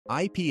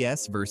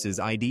IPS versus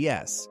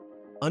IDS,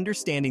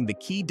 understanding the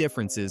key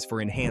differences for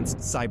enhanced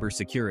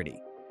cybersecurity.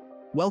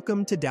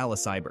 Welcome to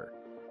DalaCyber.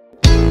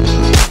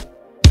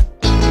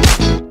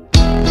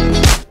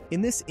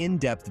 In this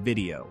in-depth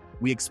video,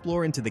 we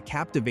explore into the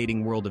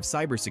captivating world of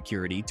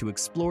cybersecurity to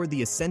explore the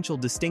essential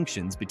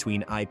distinctions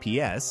between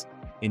IPS,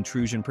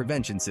 Intrusion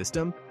Prevention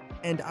System,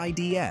 and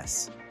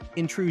IDS,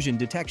 Intrusion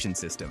Detection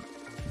System.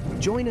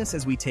 Join us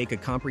as we take a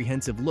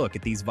comprehensive look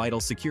at these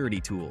vital security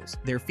tools,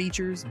 their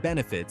features,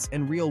 benefits,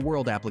 and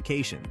real-world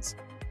applications.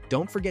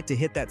 Don't forget to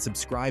hit that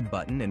subscribe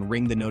button and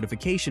ring the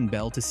notification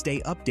bell to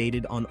stay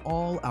updated on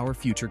all our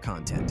future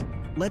content.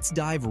 Let's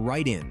dive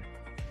right in.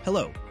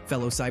 Hello,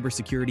 fellow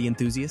cybersecurity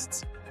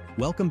enthusiasts.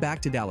 Welcome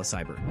back to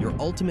DalaCyber, your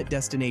ultimate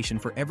destination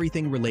for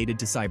everything related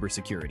to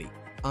cybersecurity.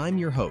 I'm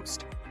your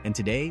host, and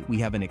today we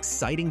have an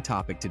exciting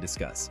topic to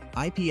discuss: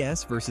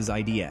 IPS versus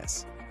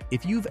IDS.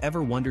 If you've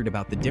ever wondered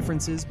about the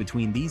differences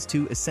between these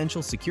two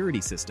essential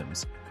security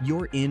systems,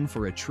 you're in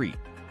for a treat.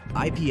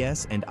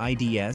 IPS and IDS